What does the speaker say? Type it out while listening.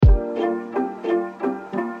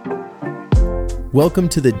Welcome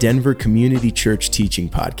to the Denver Community Church Teaching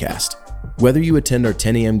Podcast. Whether you attend our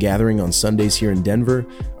 10 a.m. gathering on Sundays here in Denver,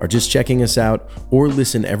 are just checking us out, or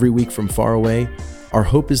listen every week from far away, our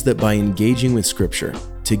hope is that by engaging with Scripture,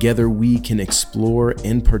 together we can explore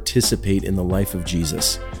and participate in the life of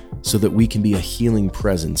Jesus so that we can be a healing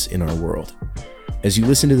presence in our world. As you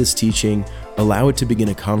listen to this teaching, allow it to begin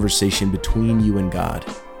a conversation between you and God,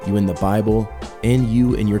 you and the Bible, and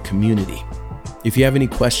you and your community. If you have any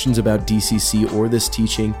questions about DCC or this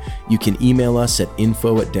teaching, you can email us at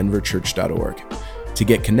info@denverchurch.org. To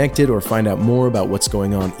get connected or find out more about what's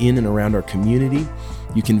going on in and around our community,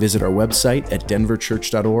 you can visit our website at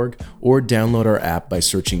denverchurch.org or download our app by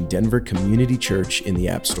searching Denver Community Church in the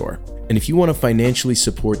App Store. And if you want to financially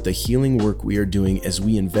support the healing work we are doing as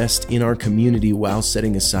we invest in our community while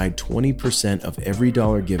setting aside 20% of every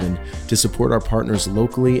dollar given to support our partners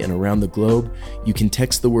locally and around the globe, you can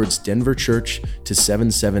text the words Denver Church to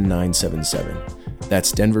 77977.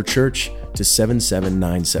 That's Denver Church to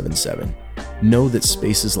 77977. Know that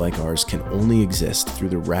spaces like ours can only exist through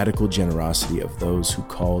the radical generosity of those who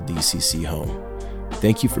call DCC home.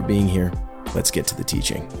 Thank you for being here. Let's get to the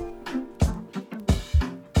teaching.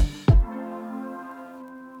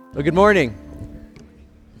 Well, good morning.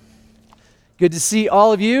 Good to see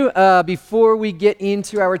all of you. Before we get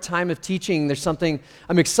into our time of teaching, there's something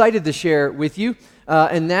I'm excited to share with you,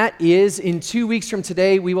 and that is in 2 weeks from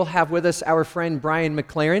today, we will have with us our friend Brian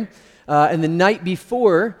McLaren. And the night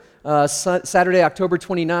before, Saturday, October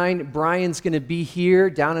 29, Brian's going to be here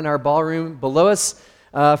down in our ballroom below us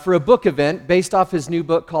for a book event based off his new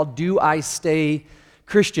book called Do I Stay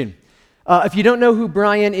Christian? If you don't know who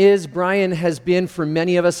Brian is, Brian has been for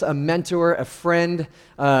many of us a mentor, a friend,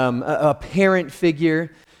 a parent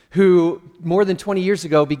figure who more than 20 years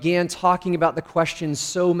ago began talking about the questions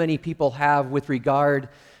so many people have with regard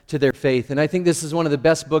to their faith. And I think this is one of the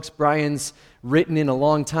best books Brian's written in a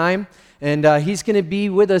long time. And he's going to be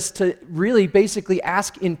with us to really basically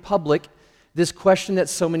ask in public this question that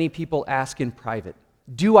so many people ask in private.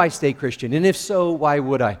 Do I stay Christian? And if so, why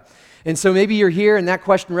would I? And so maybe you're here and that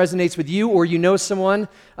question resonates with you, or you know someone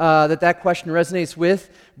that question resonates with.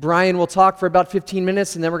 Brian will talk for about 15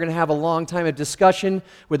 minutes, and then we're going to have a long time of discussion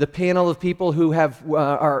with a panel of people who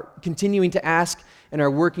are continuing to ask and are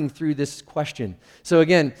working through this question. So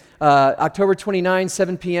again, October 29,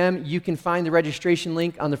 7 p.m., you can find the registration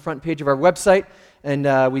link on the front page of our website,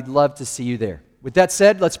 and we'd love to see you there. With that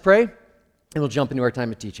said, let's pray, and we'll jump into our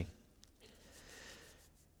time of teaching.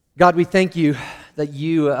 God, we thank you that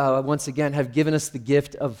you, once again, have given us the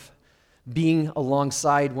gift of being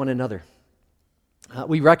alongside one another.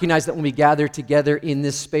 We recognize that when we gather together in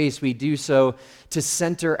this space, we do so to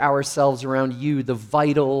center ourselves around you, the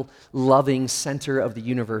vital, loving center of the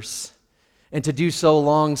universe, and to do so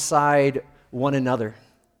alongside one another.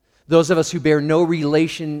 Those of us who bear no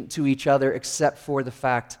relation to each other except for the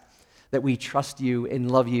fact that we trust you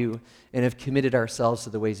and love you and have committed ourselves to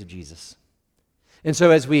the ways of Jesus. And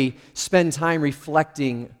so as we spend time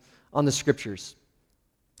reflecting on the Scriptures,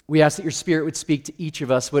 we ask that your Spirit would speak to each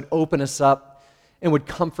of us, would open us up, and would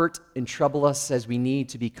comfort and trouble us as we need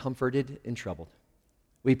to be comforted and troubled.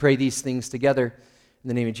 We pray these things together in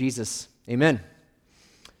the name of Jesus. Amen.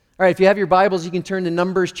 All right, if you have your Bibles, you can turn to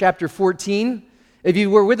Numbers chapter 14. If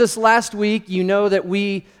you were with us last week, you know that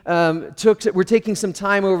we're taking some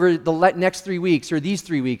time over the next 3 weeks, or these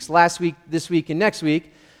 3 weeks, last week, this week, and next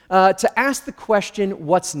week, to ask the question,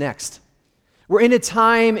 what's next? We're in a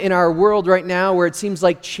time in our world right now where it seems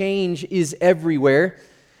like change is everywhere.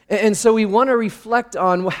 And so we want to reflect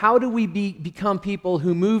on how do we become people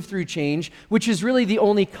who move through change, which is really the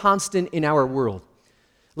only constant in our world.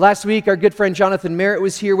 Last week, our good friend Jonathan Merritt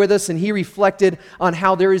was here with us, and he reflected on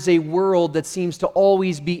how there is a world that seems to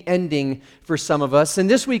always be ending for some of us. And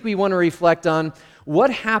this week, we want to reflect on what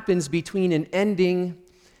happens between an ending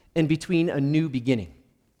and between a new beginning.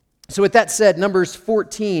 So with that said, Numbers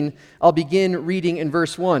 14, I'll begin reading in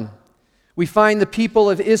verse 1. We find the people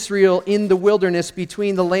of Israel in the wilderness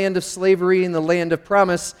between the land of slavery and the land of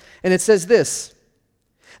promise, and it says this: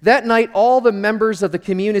 That night all the members of the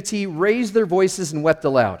community raised their voices and wept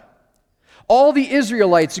aloud. All the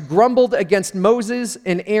Israelites grumbled against Moses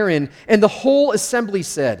and Aaron, and the whole assembly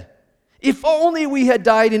said, If only we had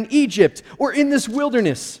died in Egypt or in this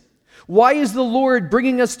wilderness. Why is the Lord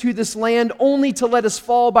bringing us to this land only to let us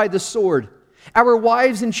fall by the sword? Our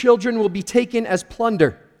wives and children will be taken as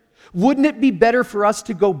plunder. Wouldn't it be better for us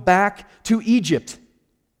to go back to Egypt?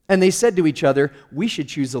 And they said to each other, We should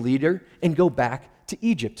choose a leader and go back to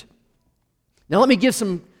Egypt. Now let me give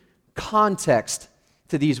some context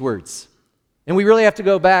to these words. And we really have to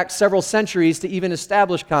go back several centuries to even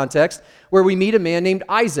establish context, where we meet a man named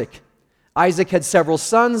Isaac. Isaac had several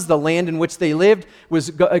sons. The land in which they lived was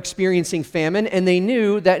experiencing famine, and they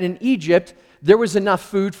knew that in Egypt there was enough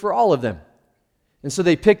food for all of them. And so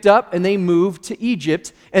they picked up and they moved to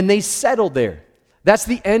Egypt, and they settled there. That's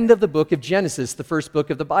the end of the book of Genesis, the first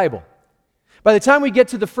book of the Bible. By the time we get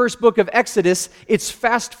to the first book of Exodus, it's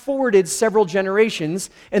fast-forwarded several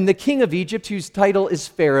generations, and the king of Egypt, whose title is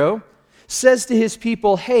Pharaoh, says to his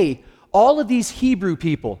people, hey, all of these Hebrew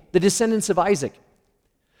people, the descendants of Isaac,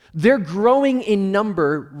 they're growing in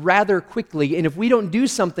number rather quickly, and if we don't do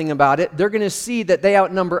something about it, they're going to see that they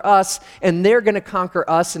outnumber us, and they're going to conquer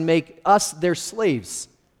us and make us their slaves.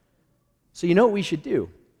 So you know what we should do?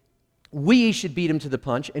 We should beat them to the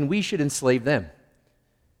punch, and we should enslave them.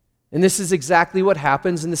 And this is exactly what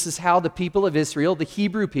happens, and this is how the people of Israel, the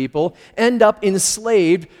Hebrew people, end up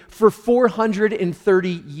enslaved for 430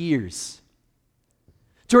 years.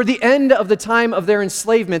 Toward the end of the time of their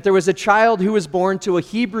enslavement, there was a child who was born to a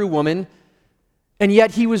Hebrew woman, and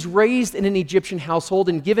yet he was raised in an Egyptian household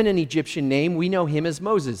and given an Egyptian name. We know him as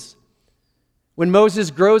Moses. When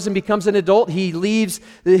Moses grows and becomes an adult, he leaves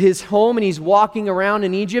his home and he's walking around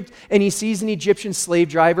in Egypt, and he sees an Egyptian slave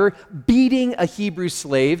driver beating a Hebrew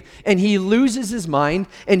slave, and he loses his mind,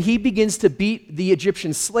 and he begins to beat the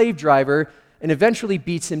Egyptian slave driver and eventually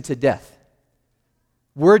beats him to death.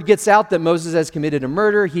 Word gets out that Moses has committed a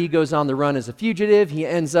murder. He goes on the run as a fugitive. He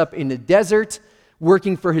ends up in the desert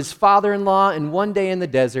working for his father-in-law, and one day in the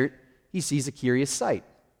desert, he sees a curious sight.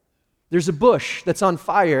 There's a bush that's on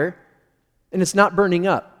fire, and it's not burning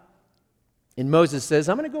up. And Moses says,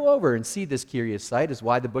 I'm going to go over and see this curious sight, as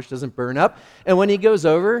why the bush doesn't burn up. And when he goes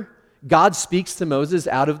over, God speaks to Moses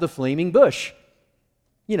out of the flaming bush.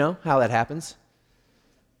 You know how that happens.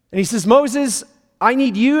 And he says, Moses, I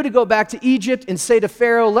need you to go back to Egypt and say to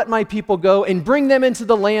Pharaoh, let my people go and bring them into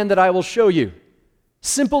the land that I will show you.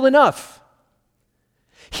 Simple enough.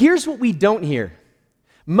 Here's what we don't hear.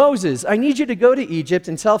 Moses, I need you to go to Egypt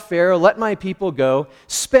and tell Pharaoh, let my people go,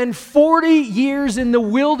 spend 40 years in the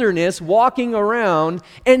wilderness walking around,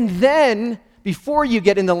 and then, before you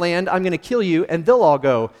get in the land, I'm going to kill you, and they'll all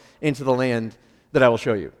go into the land that I will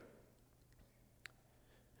show you.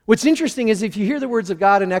 What's interesting is if you hear the words of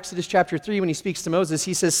God in Exodus chapter 3 when he speaks to Moses,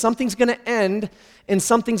 he says something's going to end and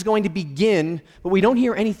something's going to begin, but we don't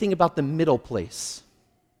hear anything about the middle place.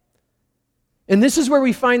 And this is where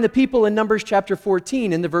we find the people in Numbers chapter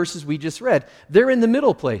 14 in the verses we just read. They're in the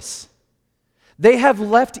middle place. They have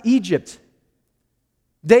left Egypt.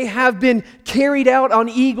 They have been carried out on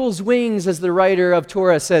eagle's wings, as the writer of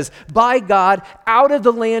Torah says, by God out of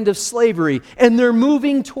the land of slavery. And they're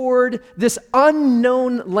moving toward this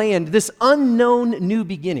unknown land, this unknown new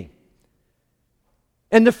beginning.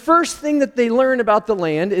 And the first thing that they learn about the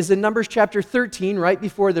land is in Numbers chapter 13, right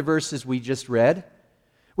before the verses we just read,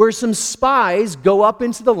 where some spies go up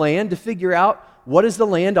into the land to figure out what is the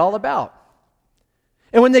land all about.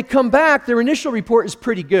 And when they come back, their initial report is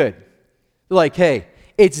pretty good. They're like, hey,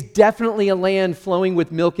 it's definitely a land flowing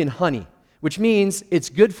with milk and honey, which means it's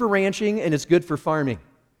good for ranching and it's good for farming.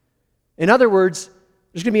 In other words,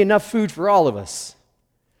 there's going to be enough food for all of us.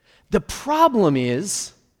 The problem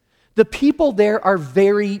is the people there are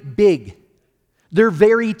very big. They're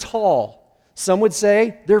very tall. Some would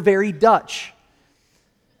say they're very Dutch.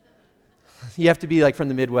 You have to be like from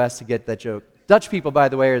the Midwest to get that joke. Dutch people, by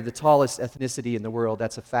the way, are the tallest ethnicity in the world.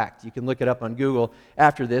 That's a fact. You can look it up on Google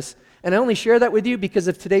after this. And I only share that with you because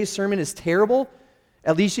if today's sermon is terrible,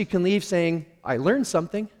 at least you can leave saying, I learned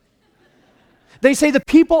something. They say the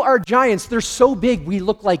people are giants. They're so big, we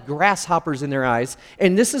look like grasshoppers in their eyes.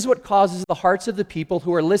 And this is what causes the hearts of the people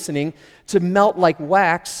who are listening to melt like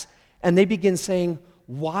wax. And they begin saying,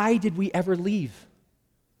 why did we ever leave?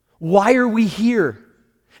 Why are we here?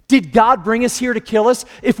 Did God bring us here to kill us?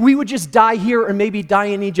 If we would just die here or maybe die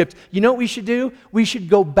in Egypt, you know what we should do? We should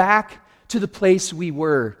go back to the place we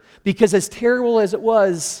were. Because as terrible as it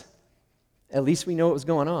was, at least we know what was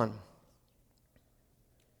going on.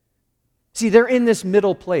 See, they're in this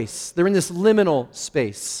middle place. They're in this liminal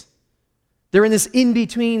space. They're in this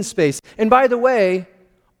in-between space. And by the way,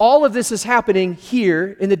 all of this is happening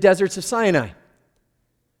here in the deserts of Sinai.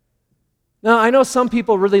 Now, I know some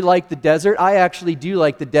people really like the desert. I actually do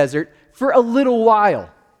like the desert for a little while.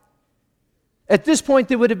 At this point,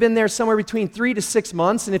 they would have been there somewhere between 3 to 6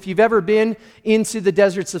 months. And if you've ever been into the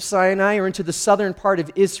deserts of Sinai or into the southern part of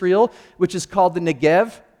Israel, which is called the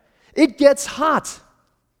Negev, it gets hot.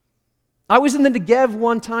 I was in the Negev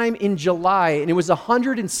one time in July, and it was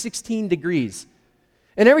 116 degrees.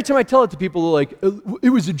 And every time I tell it to people, they're like, it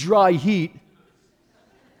was a dry heat.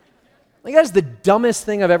 Like, that's the dumbest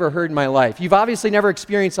thing I've ever heard in my life. You've obviously never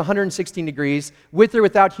experienced 116 degrees, with or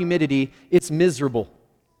without humidity. It's miserable.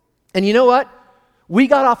 And you know what? We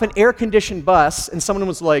got off an air-conditioned bus, and someone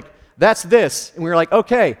was like, that's this. And we were like,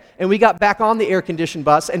 okay. And we got back on the air-conditioned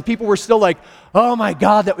bus, and people were still like, oh my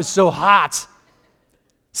God, that was so hot.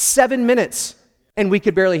 7 minutes, and we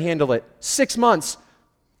could barely handle it. 6 months,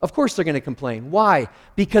 of course they're going to complain. Why?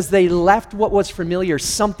 Because they left what was familiar.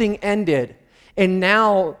 Something ended, and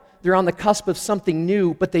now they're on the cusp of something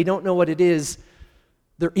new, but they don't know what it is.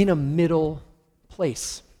 They're in a middle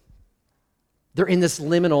place. They're in this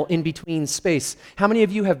liminal, in-between space. How many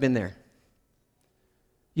of you have been there?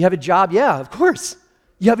 You have a job? Yeah, of course.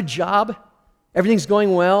 You have a job. Everything's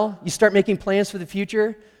going well. You start making plans for the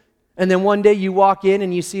future. And then one day you walk in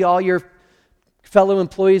and you see all your fellow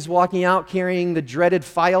employees walking out carrying the dreaded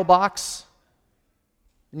file box.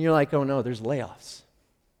 And you're like, oh no, there's layoffs.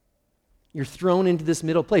 You're thrown into this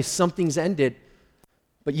middle place. Something's ended,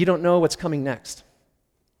 but you don't know what's coming next.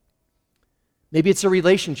 Maybe it's a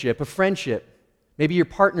relationship, a friendship. Maybe your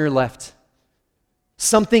partner left.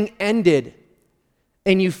 Something ended,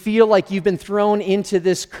 and you feel like you've been thrown into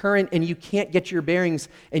this current and you can't get your bearings,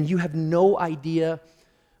 and you have no idea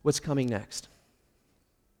what's coming next.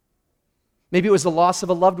 Maybe it was the loss of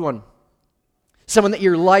a loved one, someone that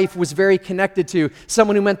your life was very connected to,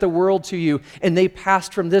 someone who meant the world to you, and they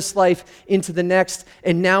passed from this life into the next,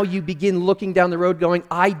 and now you begin looking down the road going,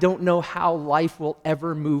 I don't know how life will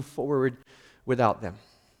ever move forward without them.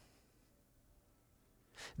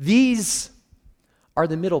 These are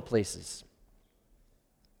the middle places.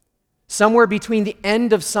 Somewhere between the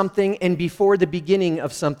end of something and before the beginning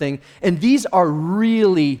of something. And these are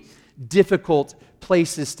really difficult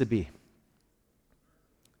places to be.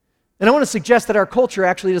 And I want to suggest that our culture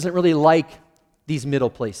actually doesn't really like these middle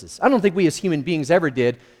places. I don't think we as human beings ever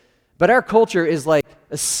did, but our culture is like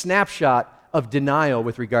a snapshot of denial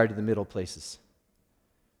with regard to the middle places.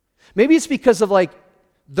 Maybe it's because of like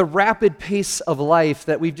the rapid pace of life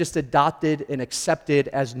that we've just adopted and accepted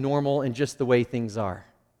as normal and just the way things are.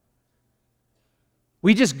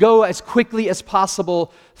 We just go as quickly as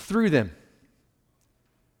possible through them.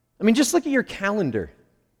 I mean, just look at your calendar.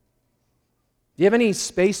 Do you have any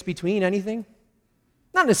space between anything?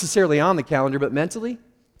 Not necessarily on the calendar, but mentally.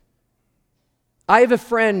 I have a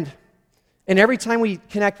friend, and every time we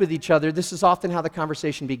connect with each other, this is often how the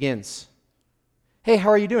conversation begins. Hey, how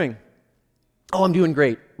are you doing? Oh, I'm doing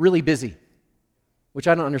great. Really busy. Which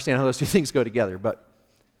I don't understand how those two things go together, but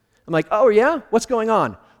I'm like, oh yeah? What's going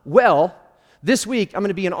on? Well, this week I'm going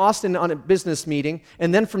to be in Austin on a business meeting,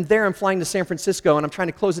 and then from there I'm flying to San Francisco, and I'm trying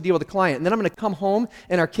to close a deal with a client. And then I'm going to come home,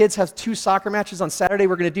 and our kids have 2 soccer matches on Saturday.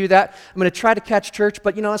 We're going to do that. I'm going to try to catch church,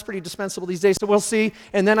 but that's pretty dispensable these days, so we'll see.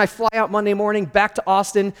 And then I fly out Monday morning back to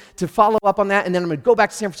Austin to follow up on that, and then I'm going to go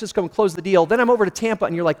back to San Francisco and close the deal. Then I'm over to Tampa,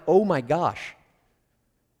 and you're like, oh my gosh.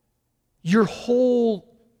 Your whole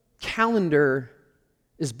calendar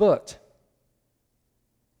is booked.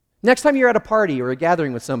 Next time you're at a party or a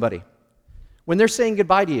gathering with somebody, when they're saying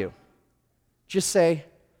goodbye to you, just say,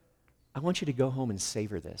 I want you to go home and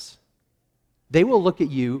savor this. They will look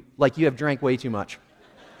at you like you have drank way too much.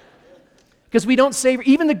 Because we don't savor,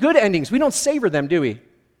 even the good endings, we don't savor them, do we?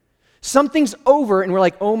 Something's over and we're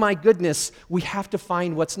like, oh my goodness, we have to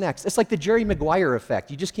find what's next. It's like the Jerry Maguire effect.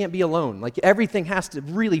 You just can't be alone. Like everything has to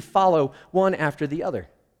really follow one after the other.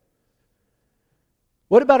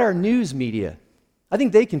 What about our news media? I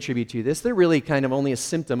think they contribute to this. They're really kind of only a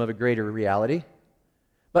symptom of a greater reality.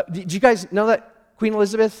 But did you guys know that Queen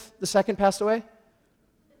Elizabeth II passed away?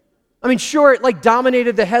 I mean, sure, it like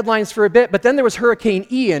dominated the headlines for a bit, but then there was Hurricane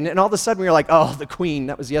Ian, and all of a sudden we were like, oh, the Queen,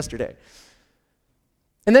 that was yesterday.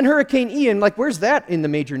 And then Hurricane Ian, like, where's that in the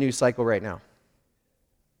major news cycle right now?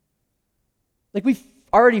 Like, we've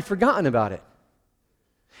already forgotten about it.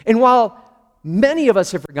 And while many of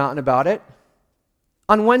us have forgotten about it,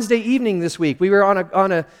 on Wednesday evening this week, we were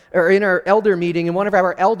in our elder meeting, and one of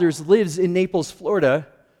our elders lives in Naples, Florida.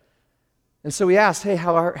 And so we asked, hey,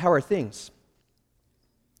 how are things?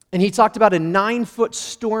 And he talked about a 9-foot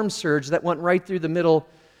storm surge that went right through the middle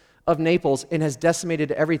of Naples and has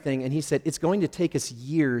decimated everything. And he said, it's going to take us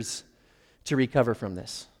years to recover from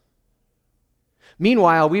this.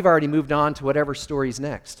 Meanwhile, we've already moved on to whatever story's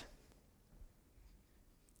next.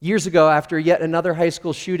 Years ago, after yet another high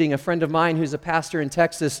school shooting, a friend of mine who's a pastor in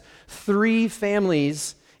Texas, 3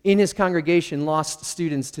 families in his congregation lost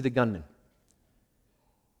students to the gunman.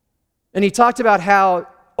 And he talked about how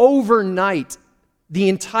overnight the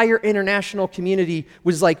entire international community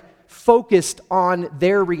was like focused on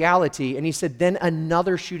their reality. And he said, then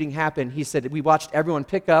another shooting happened. He said, we watched everyone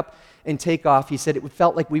pick up and take off. He said, it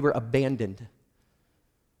felt like we were abandoned.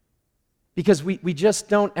 Because we just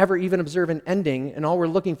don't ever even observe an ending, and all we're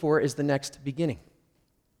looking for is the next beginning.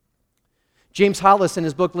 James Hollis, in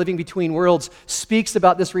his book, Living Between Worlds, speaks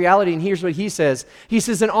about this reality, and here's what he says. He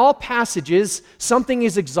says, in all passages, something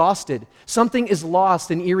is exhausted, something is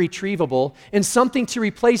lost and irretrievable, and something to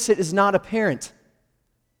replace it is not apparent.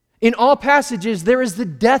 In all passages, there is the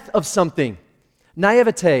death of something.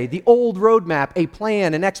 Naivete, the old roadmap, a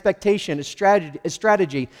plan, an expectation, a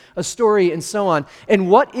strategy, a story, and so on. And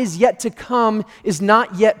what is yet to come is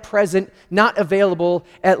not yet present, not available,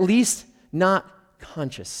 at least not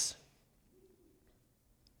conscious.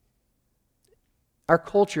 Our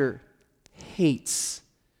culture hates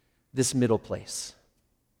this middle place.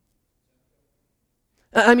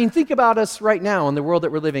 I mean, think about us right now in the world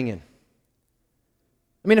that we're living in.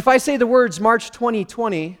 I mean, if I say the words March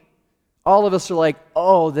 2020, all of us are like,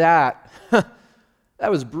 oh, that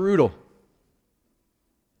was brutal.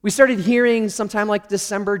 We started hearing sometime like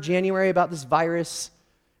December, January about this virus.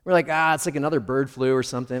 We're like, it's like another bird flu or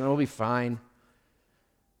something. It'll be fine.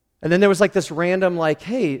 And then there was like this random like,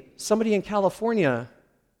 hey, somebody in California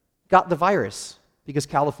got the virus, because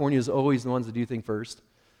California is always the ones that do things first.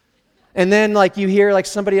 And then like you hear like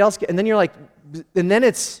somebody else, and then you're like, and then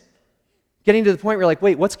it's getting to the point where you're like,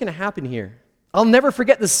 wait, what's going to happen here? I'll never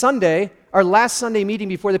forget the Sunday, our last Sunday meeting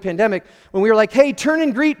before the pandemic, when we were like, hey, turn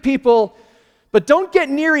and greet people, but don't get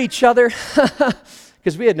near each other,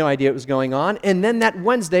 because we had no idea what was going on. And then that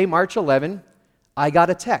Wednesday, March 11, I got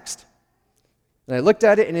a text. And I looked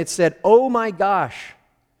at it, and it said, oh my gosh,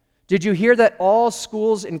 did you hear that all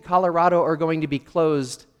schools in Colorado are going to be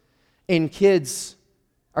closed and kids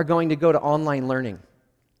are going to go to online learning?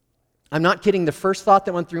 I'm not kidding. The first thought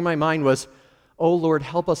that went through my mind was, oh Lord,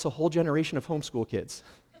 help us, a whole generation of homeschool kids.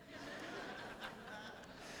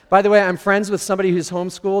 By the way, I'm friends with somebody who's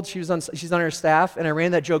homeschooled. She's on our staff, and I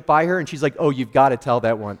ran that joke by her, and she's like, oh, you've got to tell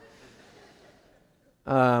that one.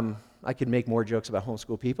 I could make more jokes about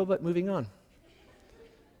homeschool people, but moving on.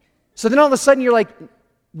 So then all of a sudden you're like,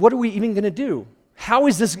 what are we even going to do? How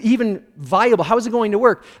is this even viable? How is it going to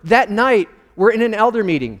work? That night, we're in an elder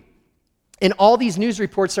meeting, and all these news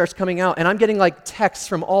reports starts coming out, and I'm getting like texts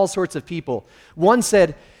from all sorts of people. One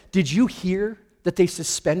said, did you hear that they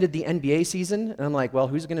suspended the NBA season? And I'm like, well,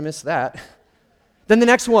 who's going to miss that? Then the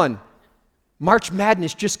next one, March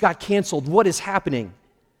Madness just got canceled. What is happening?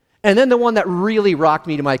 And then the one that really rocked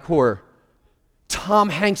me to my core, Tom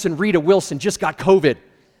Hanks and Rita Wilson just got COVID.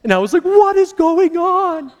 And I was like, what is going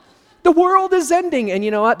on? The world is ending. And you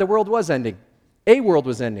know what? The world was ending. A world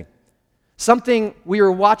was ending. Something, we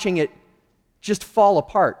were watching it just fall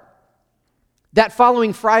apart. That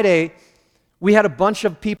following Friday, we had a bunch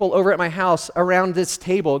of people over at my house around this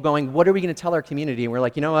table going, what are we going to tell our community? And we're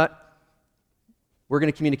like, you know what? We're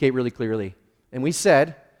going to communicate really clearly. And we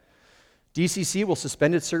said, DCC will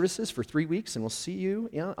suspend its services for 3 weeks, and we'll see you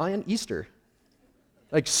on Easter.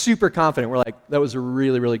 Like super confident. We're like, that was a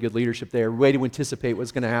really, really good leadership there. Way to anticipate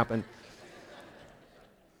what's going to happen.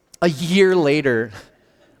 A year later,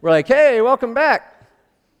 we're like, hey, welcome back.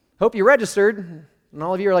 Hope you registered. And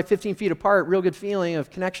all of you are like 15 feet apart. Real good feeling of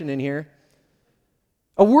connection in here.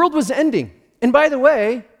 A world was ending. And by the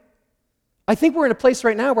way, I think we're in a place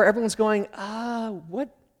right now where everyone's going,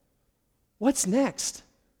 what's next?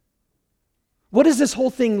 What does this whole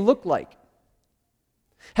thing look like?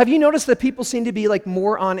 Have you noticed that people seem to be like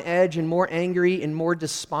more on edge and more angry and more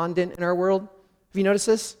despondent in our world? Have you noticed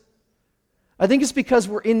this? I think it's because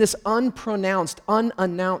we're in this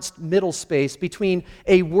unannounced middle space between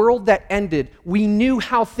a world that ended. We knew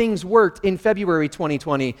how things worked in February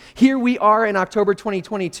 2020. Here we are in October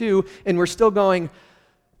 2022, and we're still going,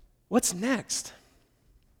 what's next?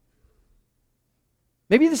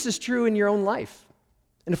 Maybe this is true in your own life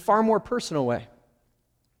in a far more personal way.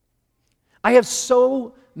 I have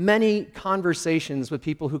so many conversations with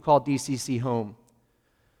people who call DCC home,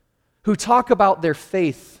 who talk about their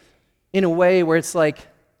faith in a way where it's like,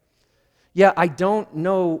 yeah, I don't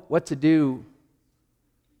know what to do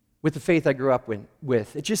with the faith I grew up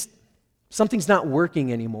with. It just, something's not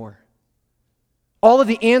working anymore. All of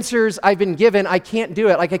the answers I've been given, I can't do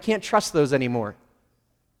it. Like, I can't trust those anymore.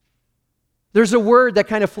 There's a word that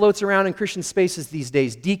kind of floats around in Christian spaces these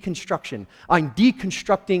days, deconstruction. I'm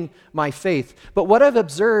deconstructing my faith. But what I've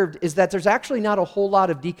observed is that there's actually not a whole lot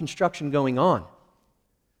of deconstruction going on.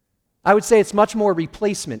 I would say it's much more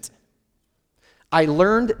replacement. I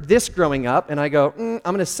learned this growing up, and I go, I'm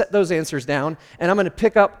going to set those answers down, and I'm going to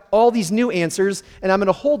pick up all these new answers, and I'm going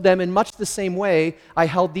to hold them in much the same way I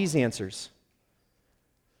held these answers.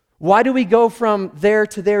 Why do we go from there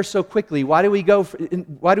to there so quickly? Why do we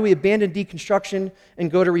abandon deconstruction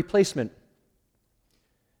and go to replacement?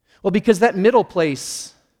 Well, because that middle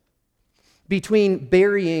place between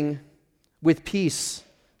burying with peace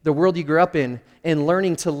the world you grew up in, and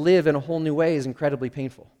learning to live in a whole new way is incredibly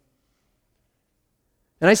painful.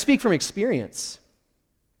 And I speak from experience.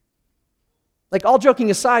 Like, all joking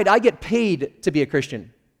aside, I get paid to be a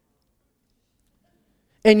Christian.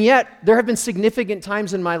 And yet, there have been significant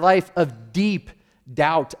times in my life of deep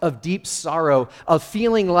doubt, of deep sorrow, of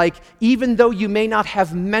feeling like, even though you may not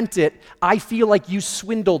have meant it, I feel like you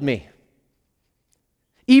swindled me.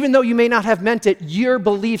 Even though you may not have meant it, your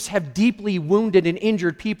beliefs have deeply wounded and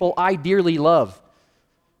injured people I dearly love.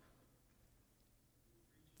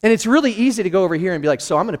 And it's really easy to go over here and be like,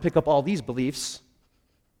 so I'm going to pick up all these beliefs.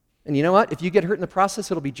 And you know what? If you get hurt in the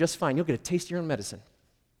process, it'll be just fine. You'll get a taste of your own medicine.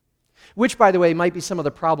 Which, by the way, might be some of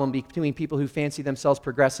the problem between people who fancy themselves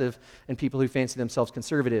progressive and people who fancy themselves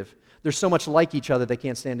conservative. They're so much like each other, they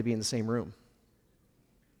can't stand to be in the same room.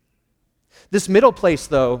 This middle place,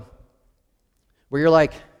 though, where you're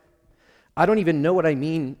like, I don't even know what I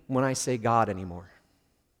mean when I say God anymore.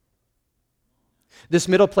 This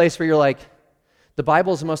middle place where you're like, the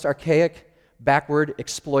Bible is the most archaic, backward,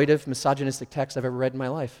 exploitive, misogynistic text I've ever read in my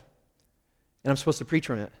life. And I'm supposed to preach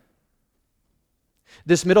from it.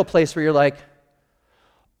 This middle place where you're like,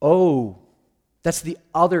 oh, that's the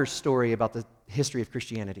other story about the history of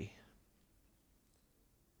Christianity.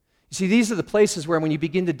 You see, these are the places where when you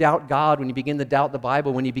begin to doubt God, when you begin to doubt the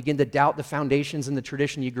Bible, when you begin to doubt the foundations and the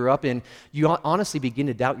tradition you grew up in, you honestly begin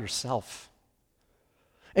to doubt yourself.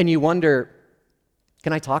 And you wonder,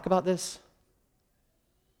 can I talk about this?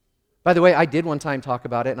 By the way, I did one time talk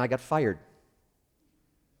about it and I got fired.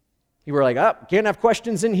 You were like, oh, can't have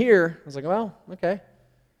questions in here. I was like, well, okay.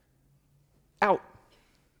 Out.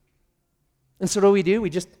 And so what do? We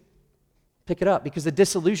just pick it up because the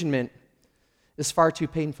disillusionment is far too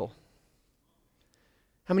painful.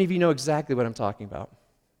 How many of you know exactly what I'm talking about?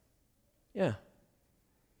 Yeah.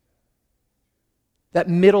 That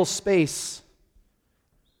middle space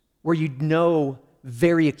where you know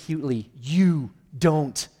very acutely you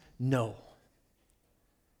don't know.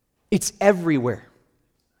 It's everywhere.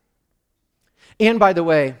 And by the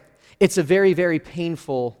way, it's a very, very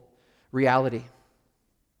painful reality.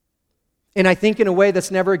 And I think in a way that's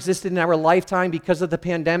never existed in our lifetime because of the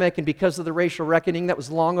pandemic and because of the racial reckoning that was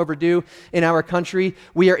long overdue in our country,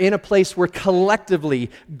 we are in a place where collectively,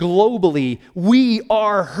 globally, we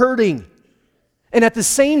are hurting. And at the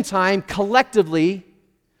same time, collectively,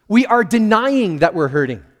 we are denying that we're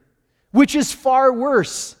hurting, which is far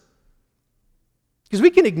worse. Because we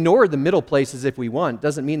can ignore the middle places if we want.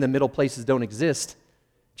 Doesn't mean the middle places don't exist.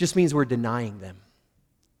 It just means we're denying them.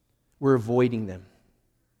 We're avoiding them.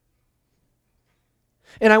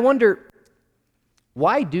 And I wonder,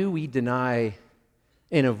 why do we deny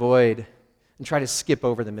and avoid and try to skip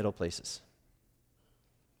over the middle places?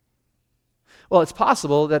 Well, it's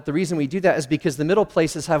possible that the reason we do that is because the middle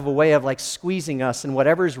places have a way of like squeezing us, and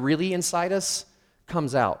whatever's really inside us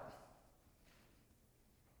comes out.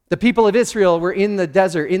 The people of Israel were in the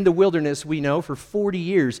desert, in the wilderness, we know, for 40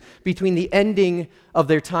 years between the ending of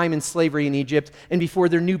their time in slavery in Egypt and before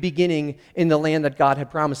their new beginning in the land that God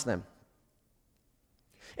had promised them.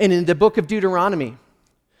 And in the book of Deuteronomy,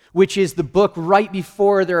 which is the book right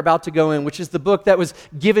before they're about to go in, which is the book that was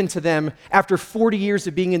given to them after 40 years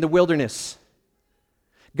of being in the wilderness,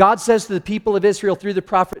 God says to the people of Israel through the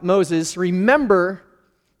prophet Moses, remember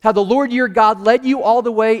how the Lord your God led you all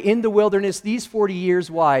the way in the wilderness these 40 years.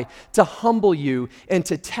 Why? To humble you and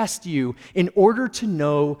to test you in order to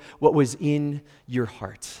know what was in your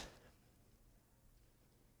heart.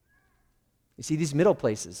 You see, these middle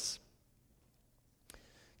places,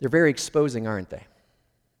 they're very exposing, aren't they?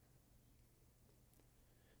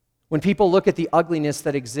 When people look at the ugliness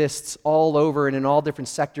that exists all over and in all different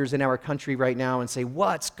sectors in our country right now and say,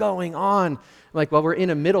 what's going on? I'm like, well, we're in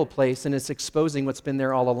a middle place and it's exposing what's been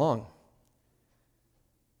there all along.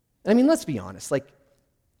 I mean, let's be honest. Like,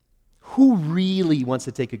 who really wants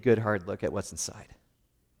to take a good hard look at what's inside?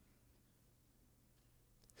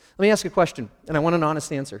 Let me ask a question, and I want an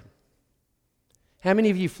honest answer. How many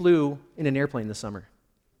of you flew in an airplane this summer?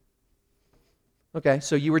 Okay,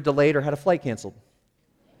 so you were delayed or had a flight canceled.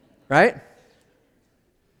 Right?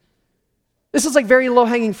 This is like very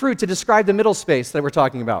low-hanging fruit to describe the middle space that we're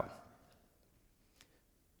talking about.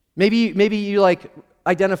 Maybe you like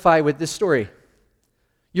identify with this story.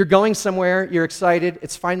 You're going somewhere, you're excited,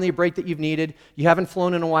 it's finally a break that you've needed, you haven't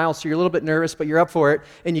flown in a while, so you're a little bit nervous, but you're up for it,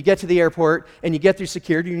 and you get to the airport, and you get through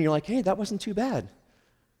security, and you're like, hey, that wasn't too bad.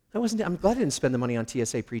 I'm glad I didn't spend the money on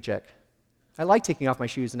TSA pre-check. I like taking off my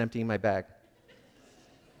shoes and emptying my bag.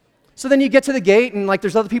 So then you get to the gate, and like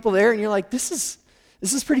there's other people there, and you're like, this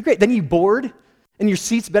is pretty great. Then you board, and your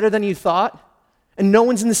seat's better than you thought, and no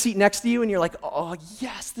one's in the seat next to you, and you're like, oh,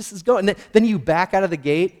 yes, this is going. And then you back out of the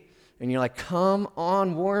gate, and you're like, come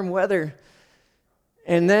on, warm weather.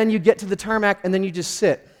 And then you get to the tarmac, and then you just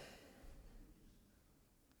sit.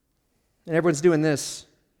 And everyone's doing this.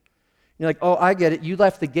 You're like, oh, I get it. You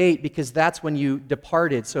left the gate because that's when you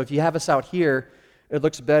departed. So if you have us out here, it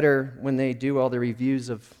looks better when they do all the reviews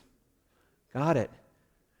of, got it.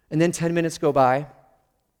 And then 10 minutes go by,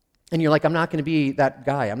 and you're like, I'm not going to be that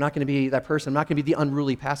guy. I'm not going to be that person. I'm not going to be the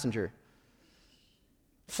unruly passenger.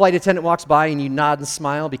 Flight attendant walks by, and you nod and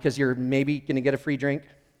smile because you're maybe going to get a free drink.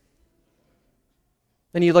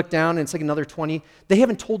 Then you look down, and it's like another 20. They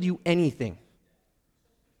haven't told you anything.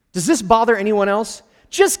 Does this bother anyone else?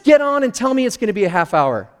 Just get on and tell me it's going to be a half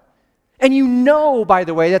hour. And you know, by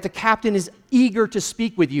the way, that the captain is eager to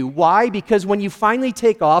speak with you. Why? Because when you finally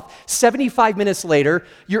take off, 75 minutes later,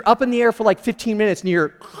 you're up in the air for like 15 minutes,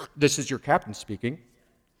 and this is your captain speaking.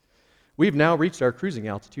 We've now reached our cruising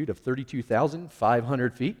altitude of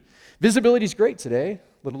 32,500 feet. Visibility is great today, a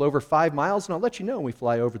little over 5 miles, and I'll let you know when we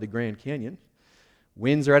fly over the Grand Canyon.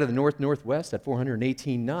 Winds are out of the north-northwest at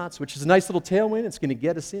 418 knots, which is a nice little tailwind. It's going to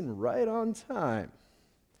get us in right on time.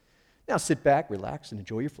 Now sit back, relax, and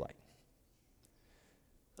enjoy your flight.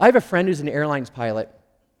 I have a friend who's an airlines pilot,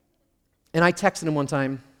 and I texted him one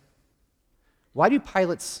time, why do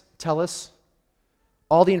pilots tell us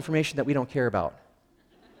all the information that we don't care about?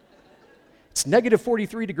 It's negative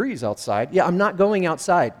 43 degrees outside. Yeah, I'm not going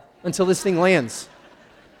outside until this thing lands.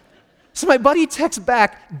 So my buddy texts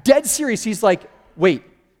back, dead serious. He's like, wait,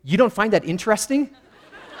 you don't find that interesting?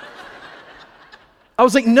 I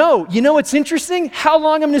was like, no, you know what's interesting? How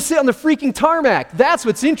long I'm going to sit on the freaking tarmac. That's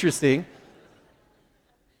what's interesting.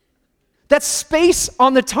 That space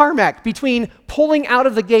on the tarmac between pulling out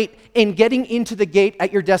of the gate and getting into the gate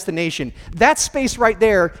at your destination. That space right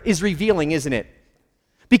there is revealing, isn't it?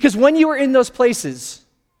 Because when you were in those places,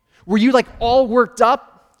 were you like all worked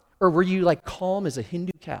up, or were you like calm as a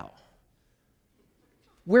Hindu cow?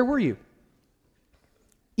 Where were you?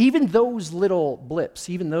 Even those little blips,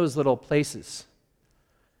 even those little places,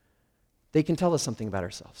 they can tell us something about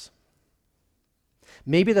ourselves.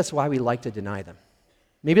 Maybe that's why we like to deny them.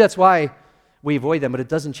 Maybe that's why we avoid them, but it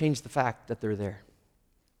doesn't change the fact that they're there.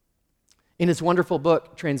 In his wonderful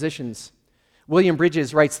book, Transitions, William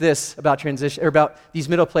Bridges writes this about transition, or about these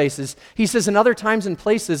middle places. He says, in other times and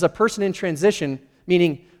places, a person in transition,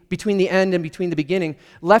 meaning between the end and between the beginning,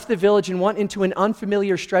 left the village and went into an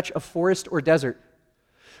unfamiliar stretch of forest or desert.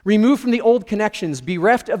 Removed from the old connections,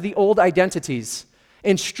 bereft of the old identities,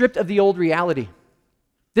 and stripped of the old reality.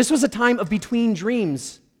 This was a time of between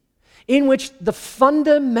dreams, in which the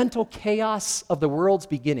fundamental chaos of the world's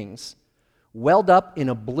beginnings welled up and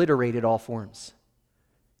obliterated all forms.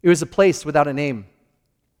 It was a place without a name,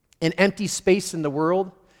 an empty space in the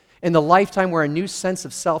world, and the lifetime where a new sense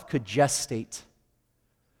of self could gestate.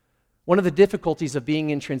 One of the difficulties of being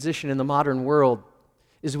in transition in the modern world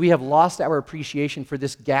is we have lost our appreciation for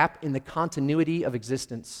this gap in the continuity of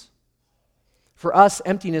existence. For us,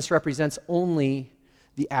 emptiness represents only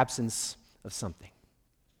the absence of something.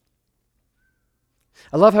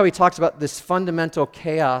 I love how he talks about this fundamental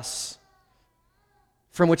chaos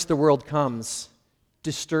from which the world comes,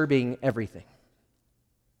 disturbing everything.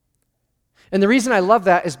 And the reason I love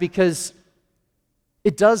that is because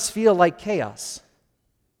it does feel like chaos.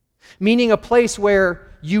 Meaning a place where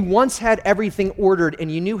you once had everything ordered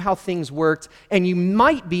and you knew how things worked, and you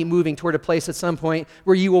might be moving toward a place at some point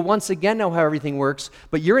where you will once again know how everything works,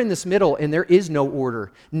 but you're in this middle and there is no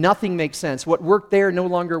order. Nothing makes sense. What worked there no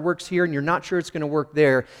longer works here, and you're not sure it's going to work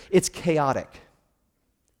there. It's chaotic.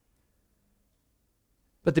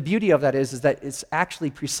 But the beauty of that is that it's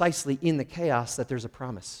actually precisely in the chaos that there's a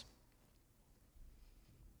promise.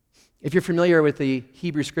 If you're familiar with the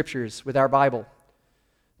Hebrew Scriptures, with our Bible,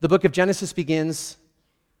 the book of Genesis begins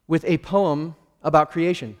with a poem about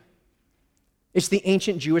creation. It's the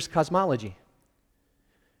ancient Jewish cosmology.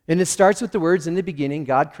 And it starts with the words, in the beginning,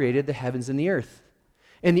 God created the heavens and the earth.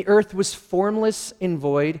 And the earth was formless and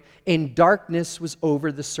void, and darkness was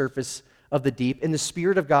over the surface of the deep, and the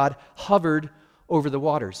Spirit of God hovered over the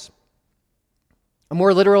waters. A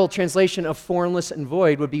more literal translation of formless and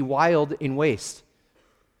void would be wild and waste.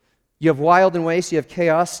 You have wild and waste, you have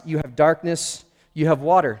chaos, you have darkness, you have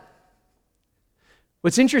water.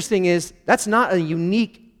 What's interesting is that's not a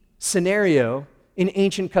unique scenario in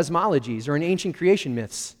ancient cosmologies or in ancient creation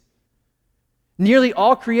myths. Nearly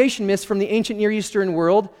all creation myths from the ancient Near Eastern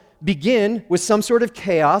world begin with some sort of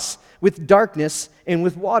chaos, with darkness, and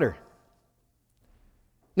with water.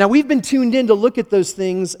 Now, we've been tuned in to look at those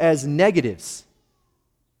things as negatives.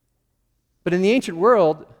 But in the ancient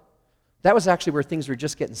world, that was actually where things were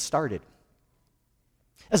just getting started.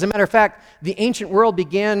 As a matter of fact, the ancient world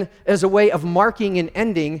began as a way of marking an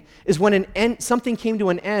ending, is when something came to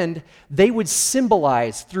an end, they would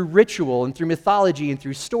symbolize through ritual and through mythology and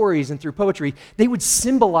through stories and through poetry, they would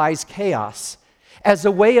symbolize chaos as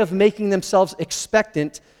a way of making themselves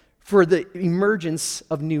expectant for the emergence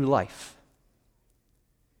of new life.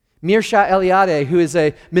 Mirsha Eliade, who is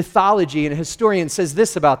a mythology and a historian, says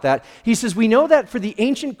this about that. He says, we know that for the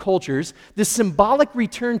ancient cultures, the symbolic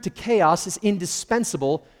return to chaos is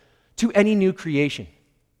indispensable to any new creation.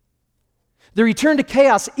 The return to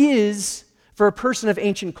chaos is, for a person of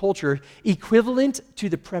ancient culture, equivalent to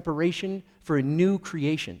the preparation for a new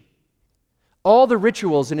creation. All the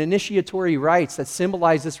rituals and initiatory rites that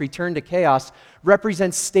symbolize this return to chaos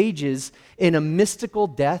represent stages in a mystical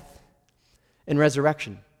death and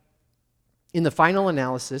resurrection. In the final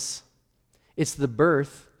analysis, it's the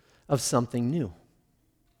birth of something new.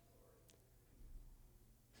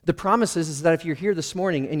 The promise is that if you're here this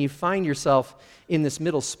morning and you find yourself in this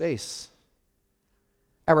middle space,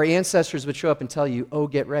 our ancestors would show up and tell you, oh,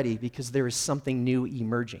 get ready, because there is something new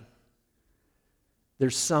emerging.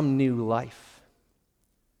 There's some new life.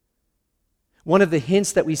 One of the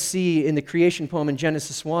hints that we see in the creation poem in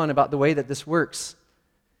Genesis 1 about the way that this works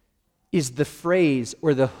is the phrase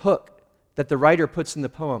or the hook that the writer puts in the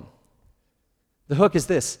poem. The hook is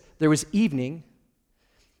this: there was evening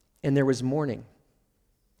and there was morning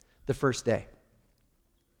the first day.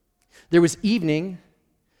 There was evening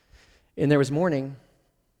and there was morning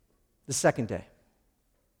the second day.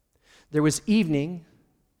 There was evening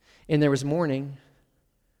and there was morning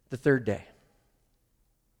the third day.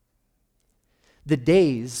 The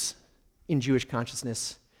days in Jewish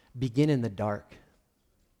consciousness begin in the dark.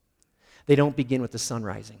 They don't begin with the sun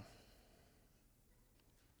rising.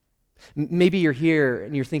 Maybe you're here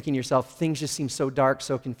and you're thinking to yourself, things just seem so dark,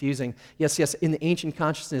 so confusing. Yes, in the ancient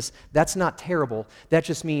consciousness, that's not terrible. That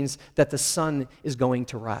just means that the sun is going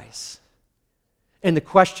to rise. And the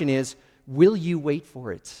question is, will you wait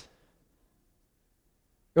for it?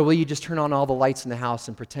 Or will you just turn on all the lights in the house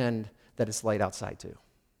and pretend that it's light outside too?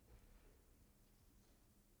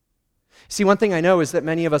 See, one thing I know is that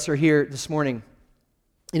many of us are here this morning,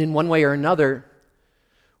 and in one way or another,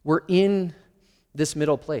 we're in this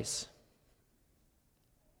middle place.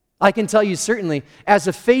 I can tell you certainly, as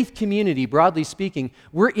a faith community, broadly speaking,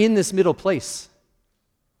 we're in this middle place.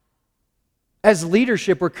 As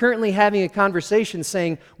leadership, we're currently having a conversation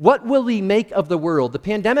saying, what will we make of the world? The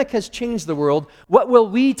pandemic has changed the world. What will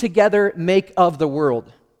we together make of the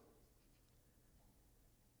world?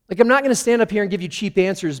 Like, I'm not going to stand up here and give you cheap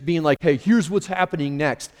answers being like, hey, here's what's happening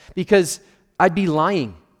next, because I'd be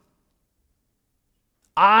lying.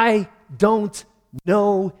 I don't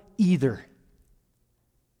know either.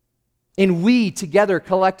 And we together,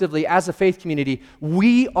 collectively, as a faith community,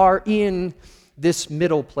 we are in this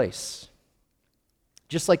middle place,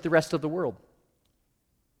 just like the rest of the world.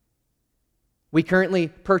 We currently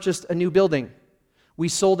purchased a new building. We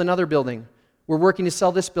sold another building. We're working to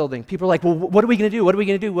sell this building. People are like, well, what are we going to do? What are we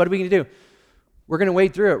going to do? What are we going to do? We're going to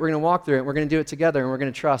wade through it. We're going to walk through it. We're going to do it together, and we're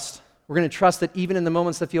going to trust. We're going to trust that even in the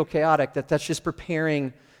moments that feel chaotic, that's just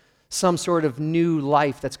preparing some sort of new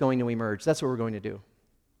life that's going to emerge. That's what we're going to do.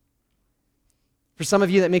 For some of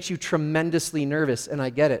you, that makes you tremendously nervous, and I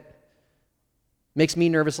get it. Makes me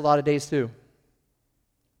nervous a lot of days too.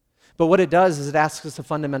 But what it does is it asks us a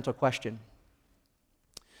fundamental question.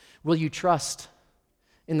 Will you trust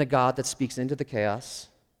in the God that speaks into the chaos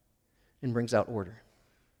and brings out order?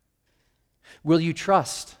 Will you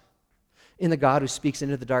trust in the God who speaks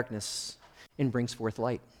into the darkness and brings forth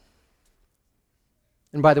light?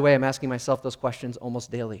 And by the way, I'm asking myself those questions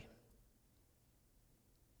almost daily.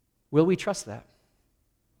 Will we trust that?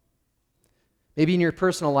 Maybe in your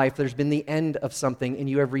personal life, there's been the end of something and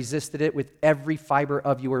you have resisted it with every fiber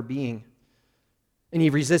of your being. And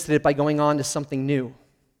you've resisted it by going on to something new.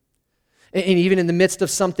 And even in the midst of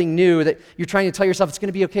something new that you're trying to tell yourself, it's going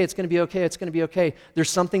to be okay, it's going to be okay, it's going to be okay, there's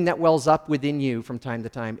something that wells up within you from time to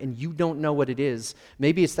time, and you don't know what it is.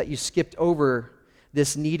 Maybe it's that you skipped over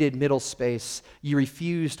this needed middle space. You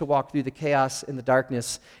refuse to walk through the chaos and the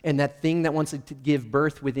darkness, and that thing that wants to give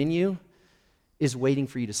birth within you is waiting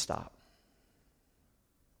for you to stop.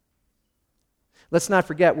 Let's not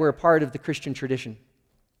forget, we're a part of the Christian tradition.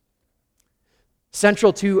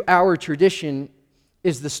 Central to our tradition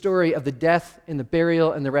is the story of the death and the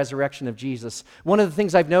burial and the resurrection of Jesus. One of the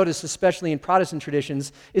things I've noticed, especially in Protestant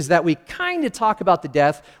traditions, is that we kind of talk about the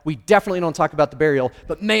death. We definitely don't talk about the burial.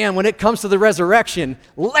 But man, when it comes to the resurrection,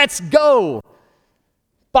 let's go!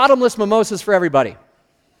 Bottomless mimosas for everybody.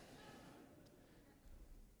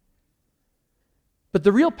 But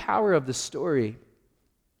the real power of the story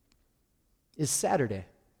is Saturday.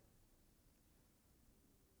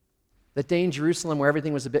 That day in Jerusalem where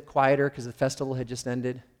everything was a bit quieter because the festival had just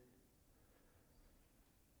ended.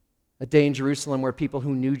 A day in Jerusalem where people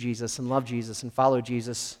who knew Jesus and loved Jesus and followed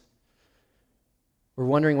Jesus were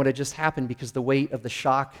wondering what had just happened because the weight of the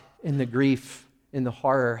shock and the grief and the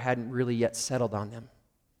horror hadn't really yet settled on them.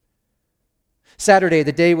 Saturday,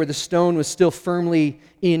 the day where the stone was still firmly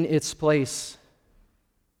in its place.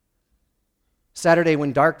 Saturday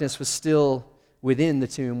when darkness was still within the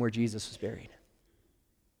tomb where Jesus was buried.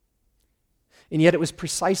 And yet it was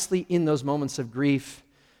precisely in those moments of grief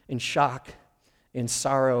and shock and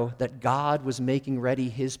sorrow that God was making ready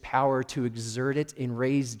his power to exert it and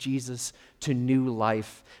raise Jesus to new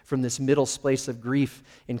life. From this middle space of grief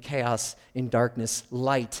and chaos and darkness,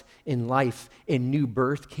 light and life and new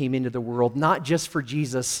birth came into the world, not just for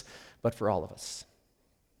Jesus, but for all of us.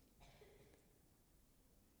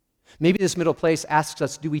 Maybe this middle place asks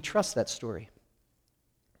us, do we trust that story?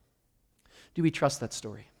 Do we trust that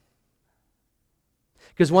story?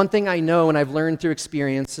 Because one thing I know and I've learned through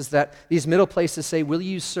experience is that these middle places say, will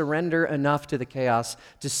you surrender enough to the chaos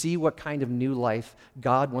to see what kind of new life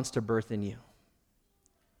God wants to birth in you?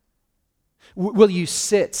 Will you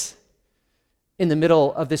sit in the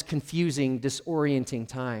middle of this confusing, disorienting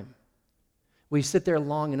time? Will you sit there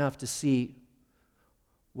long enough to see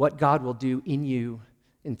what God will do in you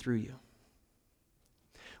and through you?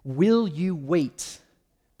 Will you wait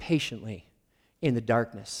patiently in the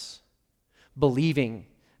darkness, believing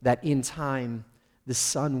that in time the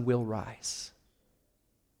sun will rise?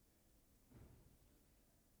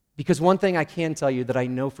 Because one thing I can tell you that I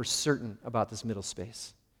know for certain about this middle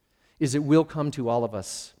space is it will come to all of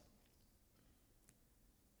us.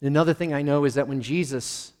 Another thing I know is that when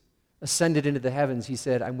Jesus ascended into the heavens, he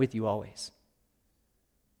said, I'm with you always.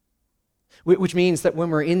 Which means that when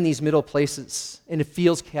we're in these middle places and it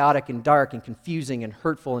feels chaotic and dark and confusing and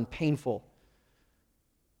hurtful and painful,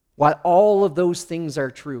 while all of those things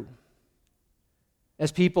are true,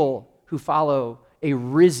 as people who follow a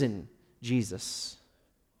risen Jesus,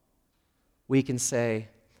 we can say,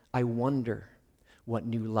 I wonder what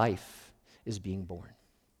new life is being born.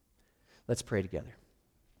 Let's pray together.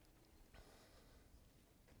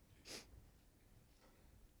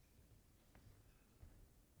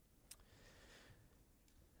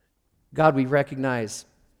 God, we recognize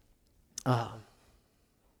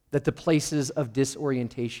that the places of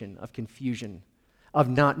disorientation, of confusion, of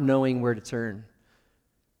not knowing where to turn,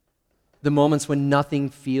 the moments when nothing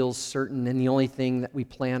feels certain and the only thing that we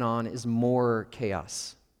plan on is more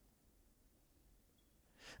chaos,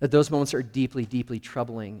 that those moments are deeply, deeply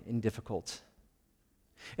troubling and difficult.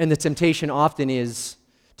 And the temptation often is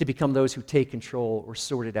to become those who take control or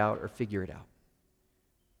sort it out or figure it out.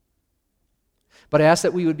 But I ask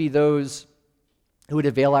that we would be those who would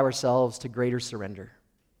avail ourselves to greater surrender,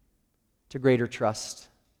 to greater trust,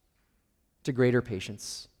 to greater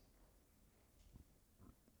patience.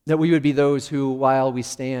 That we would be those who, while we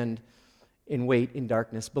stand and wait in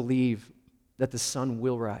darkness, believe that the sun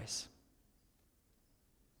will rise.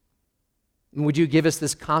 And would you give us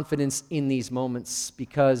this confidence in these moments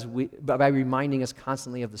by reminding us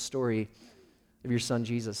constantly of the story of your son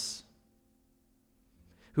Jesus,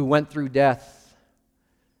 who went through death,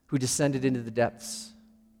 who descended into the depths,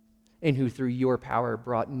 and who through your power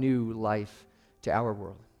brought new life to our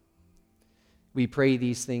world. We pray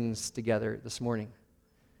these things together this morning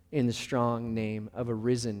in the strong name of a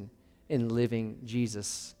risen and living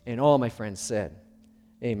Jesus. And all my friends said,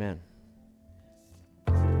 amen.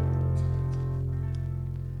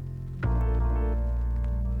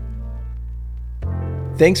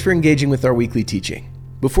 Thanks for engaging with our weekly teaching.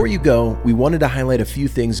 Before you go, we wanted to highlight a few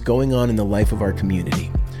things going on in the life of our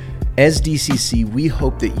community. As DCC, we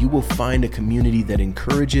hope that you will find a community that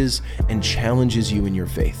encourages and challenges you in your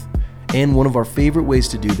faith. And one of our favorite ways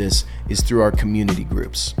to do this is through our community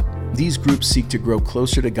groups. These groups seek to grow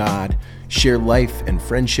closer to God, share life and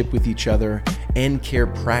friendship with each other, and care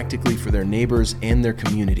practically for their neighbors and their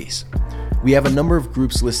communities. We have a number of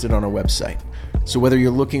groups listed on our website. So whether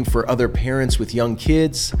you're looking for other parents with young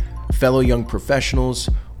kids, fellow young professionals,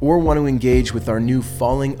 or want to engage with our new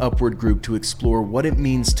Falling Upward group to explore what it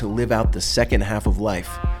means to live out the second half of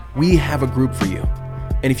life, we have a group for you.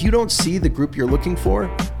 And if you don't see the group you're looking for,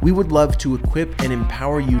 we would love to equip and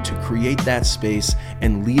empower you to create that space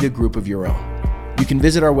and lead a group of your own. You can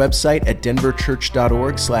visit our website at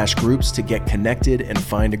denverchurch.org/groups to get connected and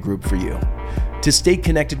find a group for you. To stay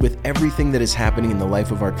connected with everything that is happening in the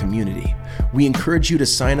life of our community, we encourage you to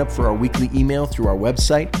sign up for our weekly email through our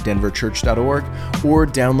website, denverchurch.org, or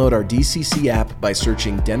download our DCC app by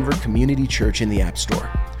searching Denver Community Church in the App Store.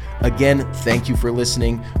 Again, thank you for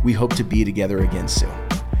listening. We hope to be together again soon.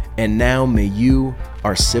 And now may you,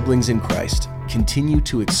 our siblings in Christ, continue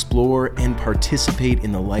to explore and participate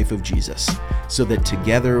in the life of Jesus, so that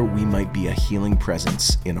together we might be a healing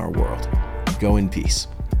presence in our world. Go in peace.